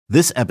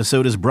This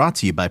episode is brought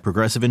to you by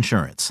Progressive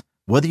Insurance.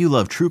 Whether you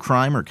love true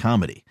crime or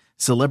comedy,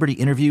 celebrity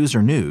interviews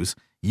or news,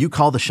 you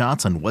call the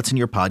shots on what's in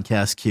your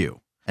podcast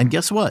queue. And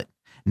guess what?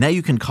 Now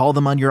you can call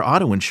them on your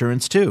auto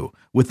insurance too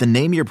with the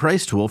Name Your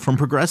Price tool from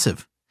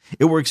Progressive.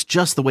 It works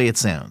just the way it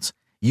sounds.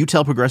 You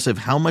tell Progressive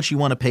how much you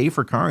want to pay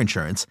for car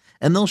insurance,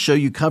 and they'll show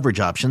you coverage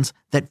options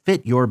that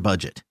fit your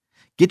budget.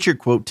 Get your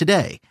quote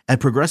today at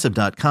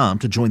Progressive.com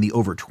to join the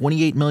over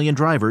 28 million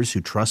drivers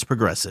who trust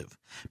Progressive.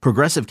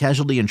 Progressive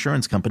Casualty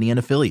Insurance Company and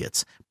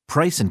Affiliates.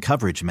 Price and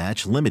coverage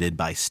match limited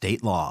by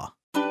state law.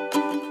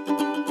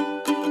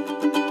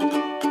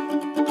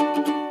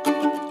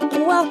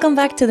 Welcome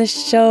back to the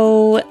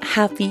show.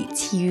 Happy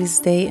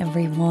Tuesday,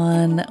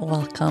 everyone.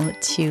 Welcome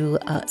to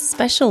a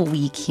special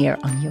week here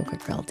on Yoga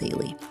Girl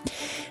Daily.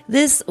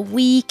 This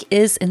week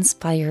is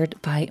inspired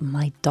by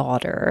my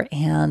daughter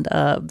and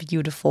a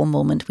beautiful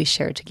moment we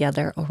shared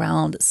together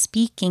around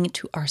speaking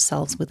to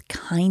ourselves with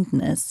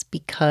kindness,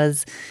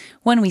 because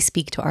when we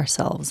speak to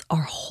ourselves,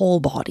 our whole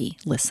body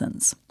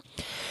listens.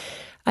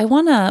 I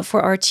want to,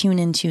 for our Tune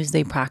In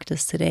Tuesday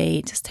practice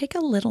today, just take a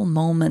little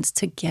moment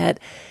to get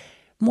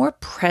more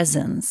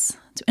presence,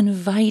 to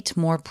invite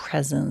more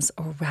presence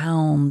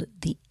around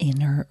the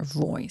inner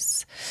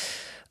voice,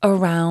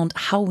 around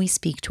how we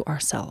speak to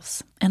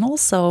ourselves, and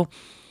also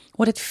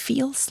what it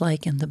feels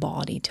like in the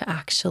body to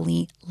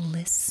actually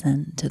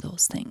listen to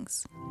those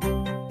things.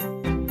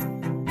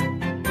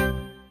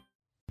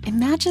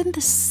 Imagine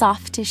the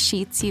softest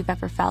sheets you've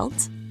ever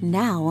felt.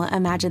 Now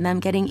imagine them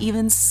getting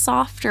even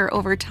softer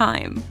over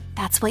time.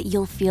 That's what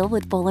you'll feel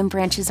with Boll &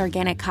 Branch's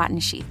organic cotton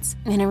sheets.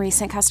 In a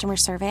recent customer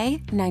survey,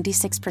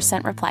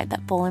 96% replied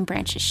that Boll &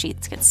 Branch's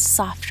sheets get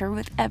softer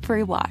with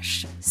every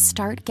wash.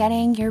 Start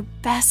getting your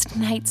best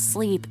night's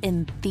sleep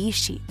in these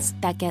sheets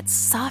that get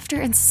softer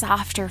and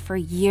softer for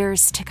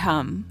years to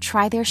come.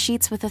 Try their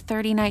sheets with a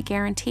 30-night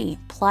guarantee,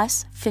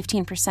 plus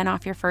 15%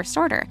 off your first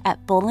order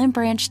at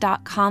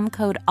bollandbranch.com,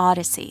 code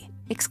Odyssey.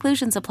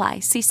 Exclusions apply.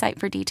 See site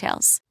for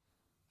details.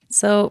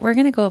 So we're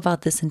going to go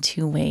about this in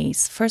two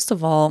ways. First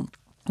of all,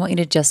 I want you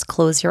to just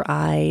close your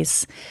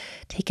eyes,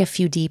 take a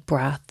few deep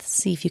breaths,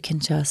 see if you can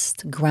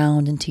just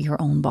ground into your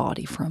own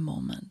body for a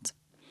moment.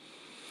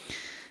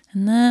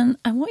 And then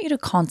I want you to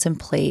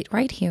contemplate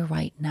right here,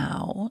 right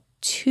now,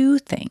 two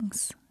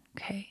things,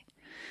 okay?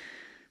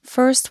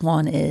 First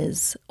one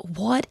is,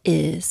 what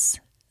is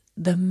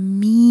the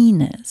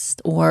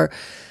meanest or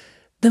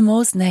the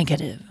most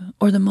negative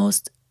or the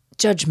most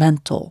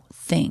judgmental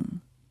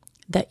thing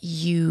that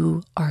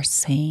you are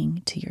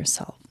saying to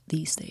yourself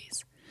these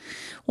days?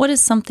 What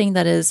is something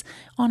that is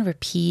on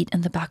repeat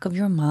in the back of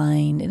your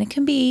mind? And it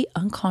can be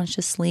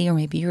unconsciously, or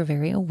maybe you're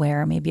very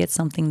aware. Maybe it's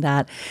something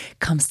that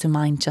comes to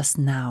mind just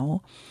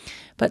now,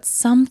 but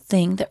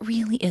something that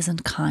really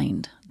isn't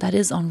kind, that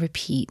is on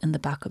repeat in the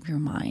back of your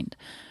mind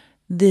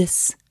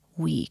this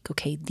week,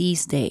 okay,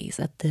 these days,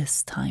 at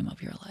this time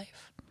of your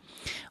life.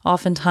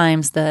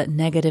 Oftentimes, the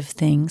negative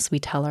things we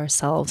tell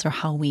ourselves or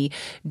how we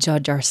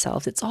judge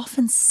ourselves, it's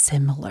often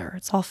similar.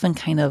 It's often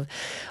kind of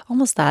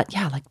almost that,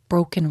 like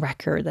broken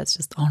record that's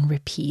just on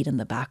repeat in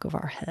the back of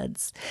our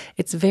heads.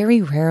 It's very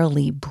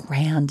rarely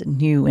brand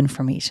new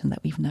information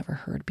that we've never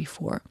heard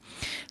before.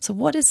 So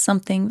what is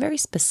something very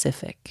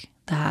specific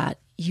that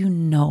you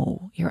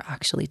know you're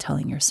actually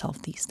telling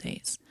yourself these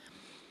days?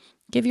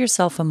 Give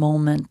yourself a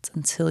moment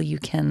until you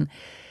can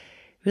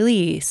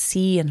really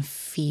see and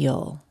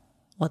feel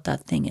what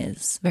that thing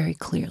is very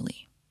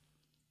clearly.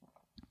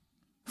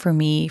 For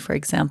me, for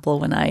example,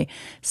 when I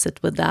sit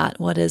with that,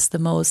 what is the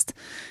most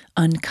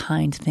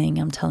unkind thing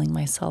I'm telling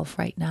myself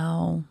right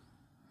now?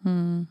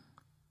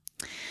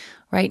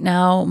 Right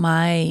now,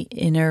 my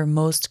inner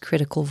most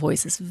critical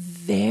voice is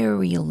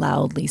very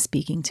loudly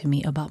speaking to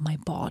me about my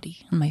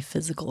body and my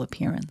physical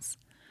appearance.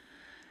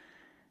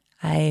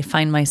 I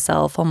find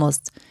myself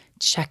almost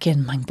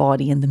checking my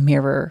body in the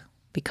mirror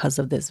because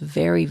of this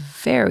very,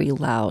 very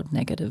loud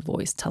negative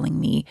voice telling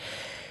me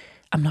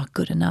I'm not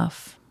good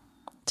enough,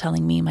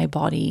 telling me my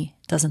body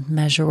doesn't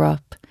measure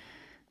up,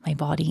 my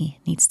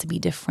body needs to be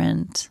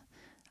different,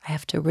 I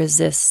have to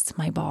resist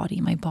my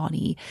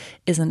body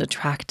isn't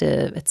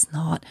attractive, it's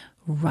not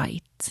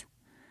right.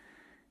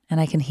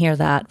 And I can hear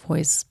that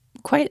voice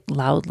quite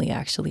loudly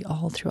actually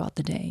all throughout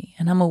the day,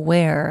 and I'm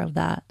aware of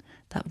that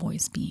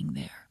voice being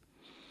there.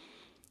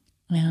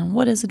 And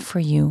what is it for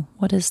you?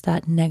 What is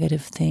that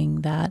negative thing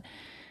that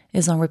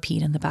is on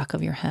repeat in the back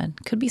of your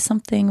head? Could be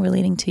something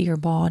relating to your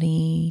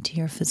body, to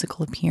your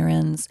physical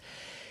appearance.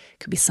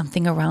 Could be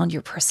something around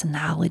your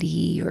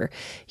personality or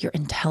your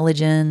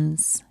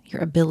intelligence,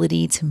 your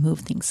ability to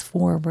move things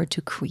forward,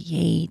 to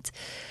create.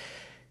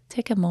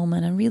 Take a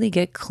moment and really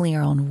get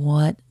clear on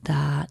what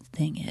that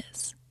thing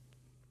is.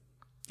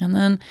 And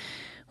then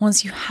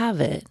once you have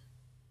it,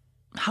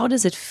 how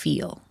does it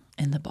feel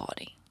in the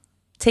body?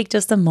 Take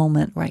just a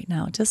moment right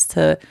now just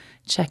to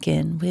check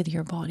in with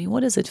your body.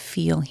 What does it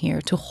feel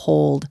here to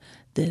hold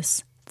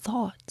this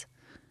thought?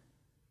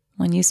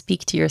 When you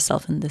speak to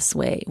yourself in this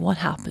way, what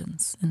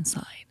happens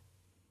inside?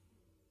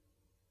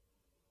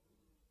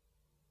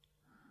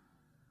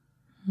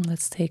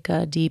 Let's take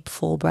a deep,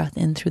 full breath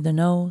in through the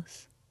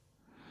nose,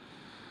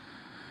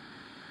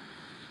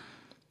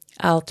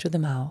 out through the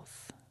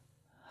mouth.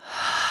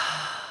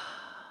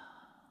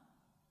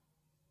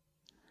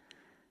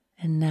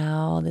 And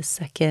now the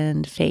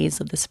second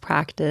phase of this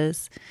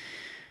practice,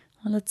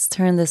 let's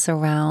turn this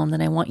around,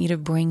 and I want you to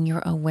bring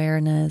your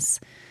awareness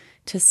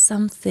to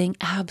something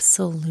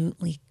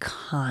absolutely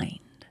kind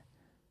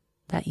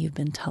that you've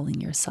been telling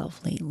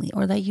yourself lately,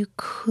 or that you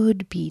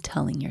could be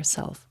telling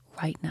yourself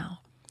right now.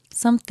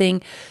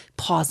 Something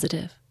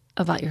positive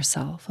about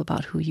yourself,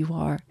 about who you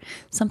are,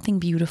 something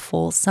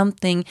beautiful,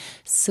 something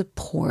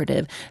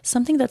supportive,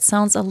 something that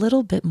sounds a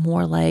little bit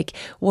more like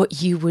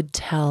what you would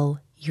tell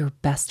your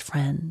best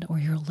friend or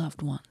your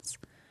loved ones.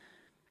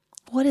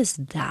 What is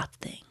that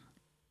thing?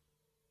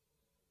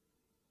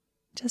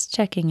 Just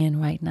checking in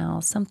right now,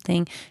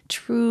 something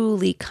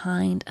truly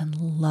kind and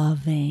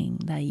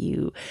loving that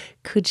you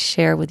could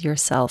share with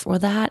yourself, or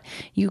that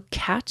you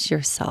catch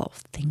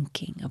yourself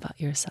thinking about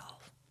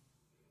yourself.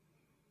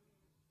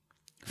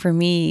 For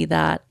me,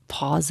 that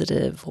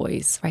positive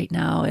voice right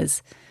now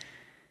is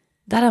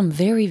that I'm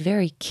very,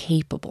 very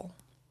capable.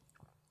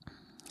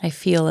 I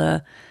feel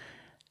an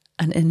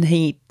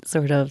innate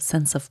sort of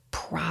sense of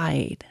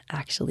pride,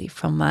 actually,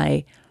 from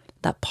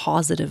that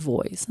positive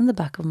voice in the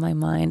back of my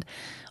mind,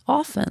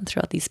 often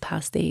throughout these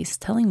past days,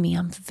 telling me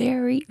I'm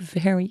very,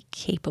 very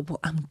capable.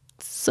 I'm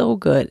so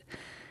good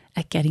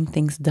at getting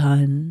things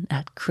done,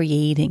 at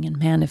creating and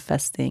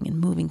manifesting and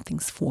moving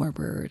things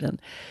forward,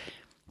 and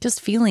just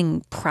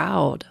feeling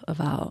proud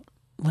about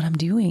what I'm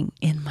doing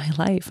in my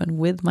life and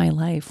with my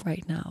life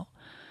right now.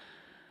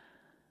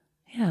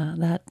 Yeah,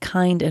 that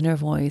kind inner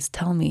voice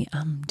tell me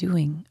I'm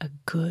doing a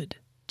good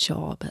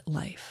job at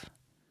life.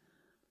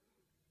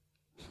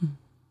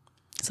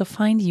 So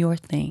find your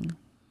thing,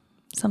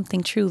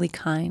 something truly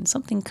kind,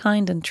 something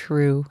kind and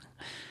true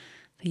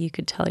that you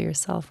could tell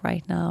yourself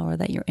right now, or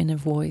that your inner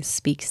voice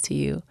speaks to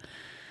you.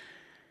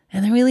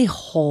 And then really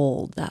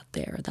hold that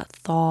there, that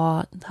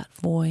thought, that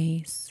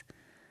voice.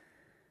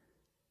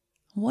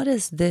 What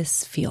does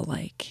this feel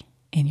like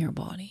in your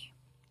body?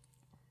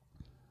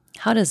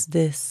 How does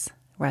this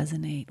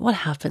resonate? What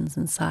happens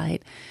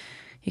inside?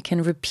 You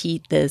can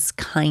repeat this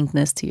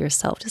kindness to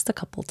yourself just a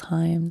couple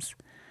times.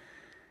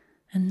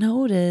 And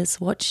notice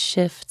what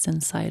shifts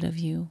inside of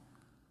you.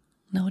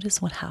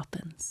 Notice what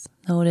happens.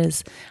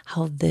 Notice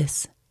how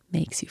this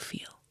makes you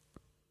feel.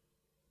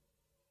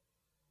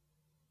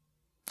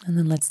 And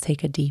then let's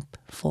take a deep,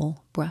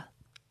 full breath.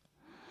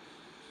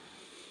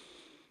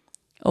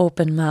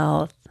 Open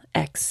mouth,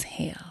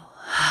 exhale.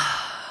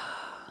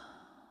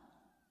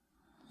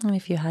 And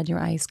if you had your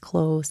eyes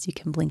closed, you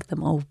can blink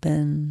them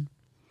open.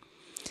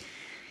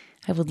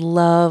 I would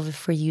love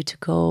for you to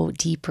go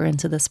deeper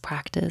into this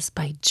practice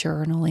by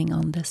journaling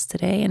on this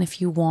today. And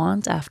if you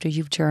want, after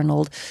you've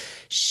journaled,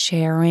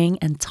 sharing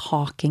and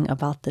talking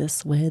about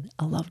this with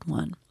a loved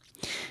one.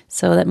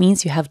 So that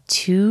means you have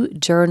 2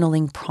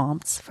 journaling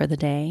prompts for the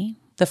day.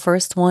 The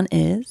first one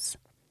is,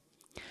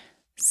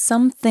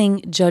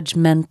 something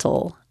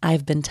judgmental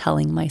I've been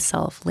telling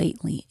myself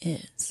lately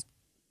is.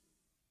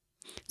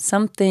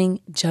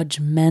 Something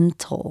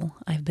judgmental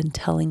I've been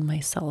telling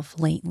myself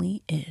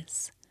lately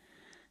is.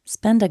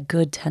 Spend a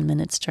good 10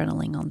 minutes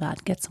journaling on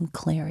that. Get some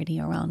clarity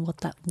around what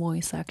that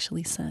voice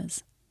actually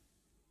says.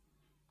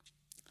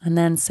 And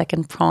then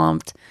second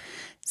prompt,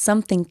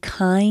 something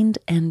kind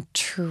and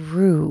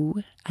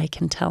true I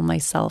can tell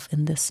myself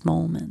in this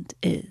moment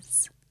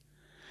is.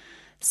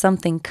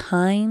 Something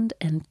kind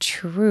and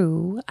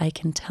true I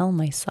can tell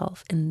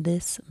myself in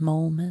this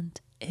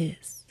moment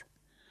is.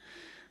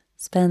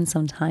 Spend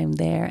some time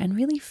there and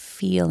really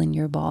feel in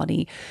your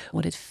body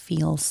what it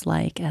feels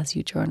like as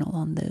you journal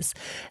on this,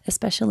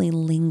 especially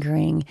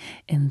lingering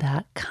in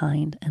that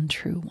kind and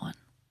true one.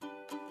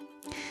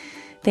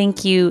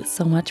 Thank you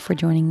so much for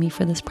joining me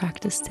for this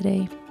practice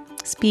today.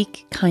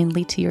 Speak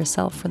kindly to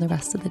yourself for the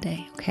rest of the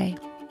day, okay?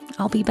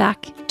 I'll be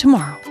back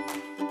tomorrow.